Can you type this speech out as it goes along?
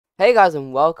Hey guys,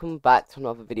 and welcome back to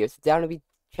another video. Today I'm going to be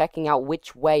checking out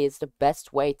which way is the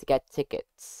best way to get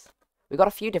tickets. We got a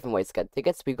few different ways to get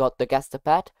tickets. We got the Guess the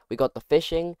Pet, we got the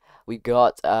fishing, and we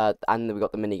got the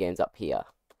mini games up here.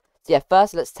 So yeah,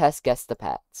 first let's test Guess the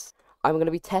Pets. I'm going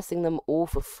to be testing them all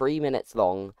for 3 minutes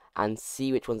long and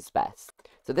see which one's best.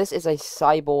 So this is a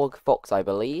cyborg fox, I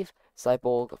believe.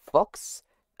 Cyborg fox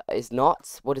is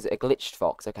not. What is it? A glitched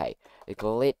fox. Okay, a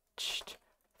glitched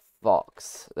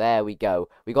Fox. There we go.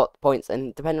 We got points,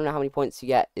 and depending on how many points you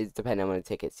get is depending on how many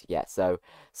tickets you get. So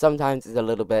sometimes it's a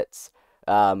little bit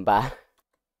bad.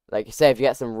 Like you say, if you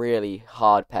get some really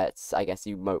hard pets, I guess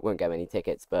you won't get many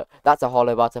tickets. But that's a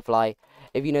hollow butterfly.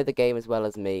 If you know the game as well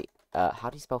as me, how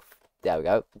do you spell? There we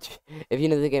go. If you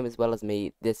know the game as well as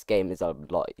me, this game is a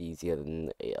lot easier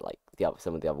than like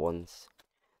some of the other ones.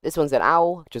 This one's an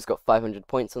owl. Just got 500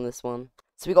 points on this one.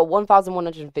 So we got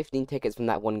 1,115 tickets from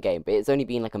that one game, but it's only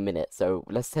been like a minute, so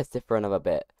let's test it for another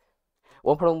bit.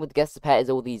 One problem with Guess the Pet is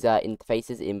all these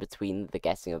interfaces in between the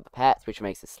guessing of the pets, which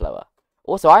makes it slower.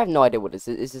 Also, I have no idea what this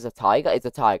is. Is this a tiger? It's a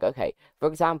tiger. Okay. For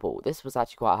example, this was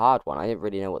actually quite a hard one. I didn't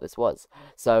really know what this was.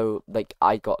 So, like,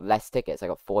 I got less tickets. I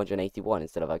got 481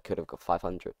 instead of I could have got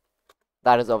 500.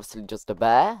 That is obviously just a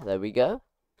bear. There we go.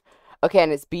 Okay,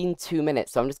 and it's been 2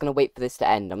 minutes, so I'm just going to wait for this to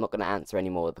end. I'm not going to answer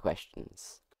any more of the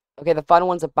questions. Okay, the final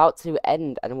one's about to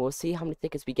end, and we'll see how many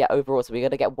tickets we get overall. So we're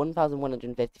going to get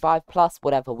 1,155 plus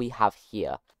whatever we have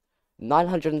here.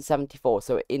 974.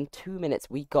 So in 2 minutes,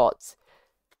 we got...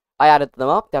 I added them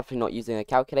up, definitely not using a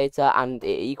calculator, and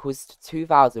it equals to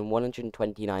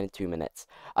 2,129 in 2 minutes.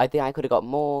 I think I could have got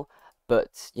more,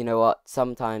 but you know what?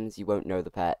 Sometimes you won't know the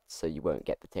pet, so you won't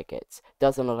get the tickets.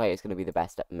 Doesn't look like it's going to be the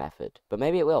best method, but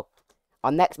maybe it will.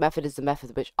 Our next method is the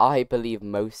method which I believe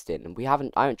most in, and I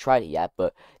haven't tried it yet,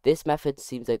 but this method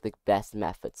seems like the best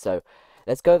method. So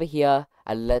let's go over here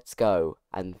and let's go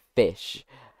and fish,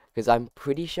 because I'm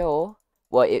pretty sure.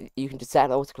 Well, you can just set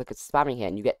an auto-click at spamming here,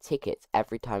 and you get tickets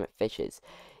every time it fishes,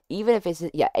 even if it's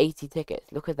 80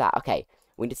 tickets. Look at that. Okay,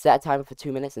 we need to set a timer for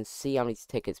 2 minutes and see how many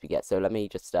tickets we get. So let me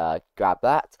just grab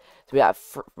that. So we have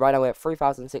right now we're at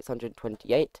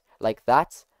 3,628, like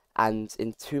that. And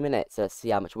in 2 minutes, let's see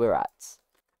how much we're at.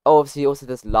 Oh, obviously, also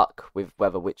there's luck with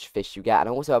which fish you get, and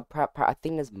also I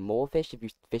think there's more fish if you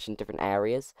fish in different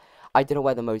areas. I don't know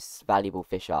where the most valuable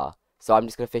fish are, so I'm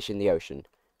just gonna fish in the ocean.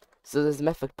 So this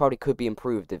method probably could be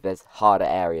improved if there's harder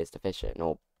areas to fish in,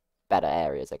 or better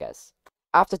areas, I guess.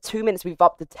 After 2 minutes, we've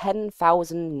up to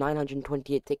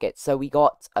 10,928 tickets, so we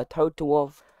got a total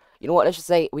of, you know what, let's just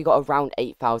say we got around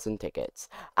 8,000 tickets.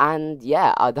 And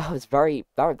yeah, that was very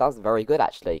good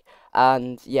actually.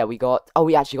 And yeah, we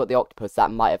actually got the octopus. That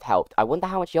might have helped. I wonder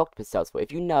how much the octopus sells for.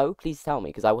 If you know, please tell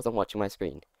me, because I wasn't watching my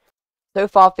screen. So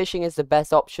far, fishing is the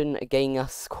best option, gaining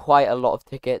us quite a lot of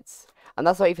tickets. And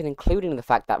that's not even including the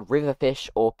fact that river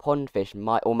fish or pond fish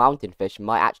or mountain fish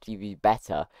might actually be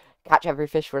better. Catch every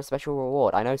fish for a special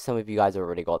reward. I know some of you guys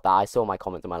already got that. I saw my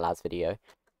comment on my last video.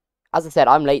 As I said,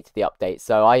 I'm late to the update,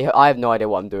 so I have no idea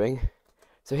what I'm doing.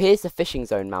 So here's the fishing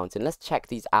zone mountain. Let's check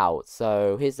these out.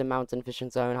 So here's the mountain fishing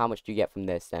zone. How much do you get from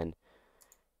this then?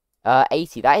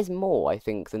 80. That is more, I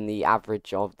think, than the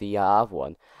average of the other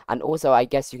one. And also, I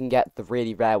guess you can get the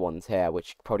really rare ones here,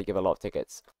 which probably give a lot of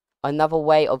tickets. Another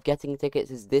way of getting tickets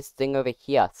is this thing over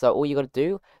here. So all you gotta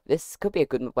do, this could be a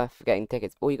good method for getting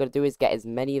tickets. All you gotta do is get as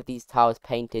many of these tiles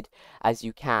painted as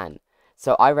you can.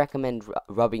 So I recommend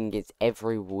rubbing against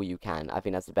every wall you can. I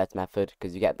think that's the best method,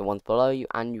 because you get the ones below you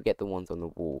and you get the ones on the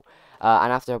wall.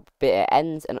 And after a bit it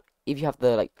ends, and if you have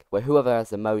the, whoever has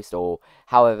the most or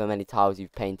however many tiles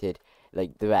you've painted, the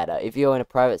better. If you're in a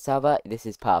private server, this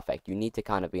is perfect. You need to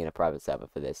kind of be in a private server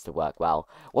for this to work well.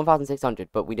 1,600,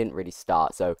 but we didn't really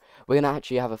start, so we're going to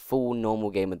actually have a full normal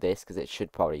game of this, because it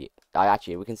should probably...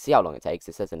 we can see how long it takes.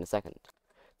 It says in a second.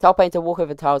 Tile painter, walk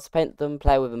over tiles, paint them,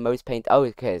 player with the most paint. Oh,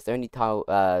 okay, it's the only tile,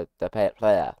 the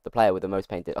player with the most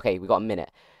painted. Okay, we got a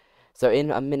minute. So in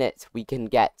a minute, we can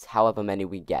get however many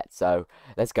we get, so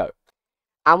let's go.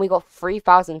 And we got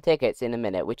 3,000 tickets in a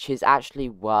minute, which is actually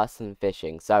worse than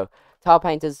fishing. So, tile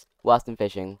painters, worse than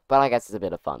fishing, but I guess it's a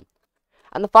bit of fun.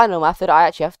 And the final method, I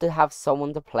actually have to have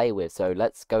someone to play with, so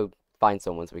let's go find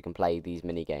someone so we can play these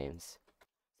mini games.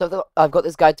 So I've got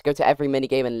this guy to go to every mini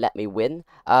game and let me win.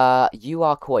 You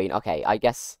are coin. Okay, I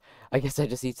guess I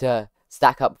just need to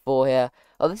stack up 4 here.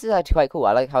 Oh, this is actually quite cool.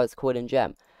 I like how it's coin and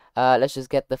gem. Let's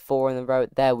just get the 4 in the row.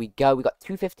 There we go. We got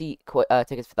 250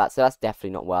 tickets for that, so that's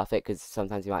definitely not worth it, because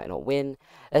sometimes you might not win.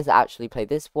 Let's actually play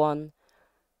this one.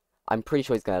 I'm pretty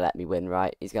sure he's going to let me win,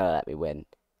 right? He's going to let me win.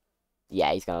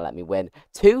 Yeah, he's going to let me win.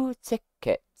 2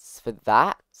 tickets for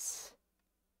that.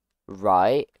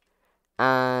 Right.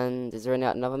 And is there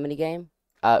another mini game?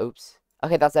 Oops.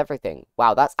 Okay, that's everything.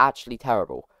 Wow, that's actually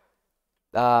terrible.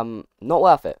 Not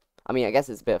worth it. I mean, I guess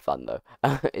it's a bit of fun though.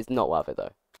 It's not worth it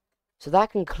though. So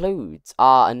that concludes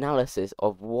our analysis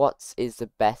of what is the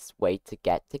best way to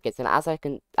get tickets. And as I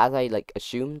like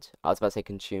assumed, I was about to say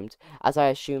consumed, as I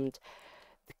assumed,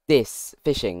 this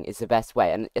fishing is the best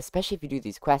way. And especially if you do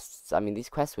these quests, I mean, these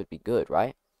quests would be good,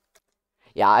 right?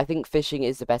 Yeah, I think fishing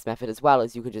is the best method as well,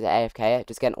 as you could just AFK it,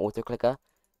 just get an auto clicker.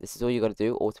 This is all you gotta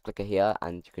do, auto clicker here,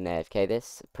 and you can AFK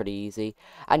this, pretty easy.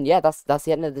 And yeah, that's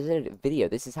the end of the video.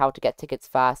 This is how to get tickets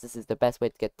fast, this is the best way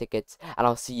to get tickets, and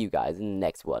I'll see you guys in the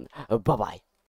next one. Bye bye.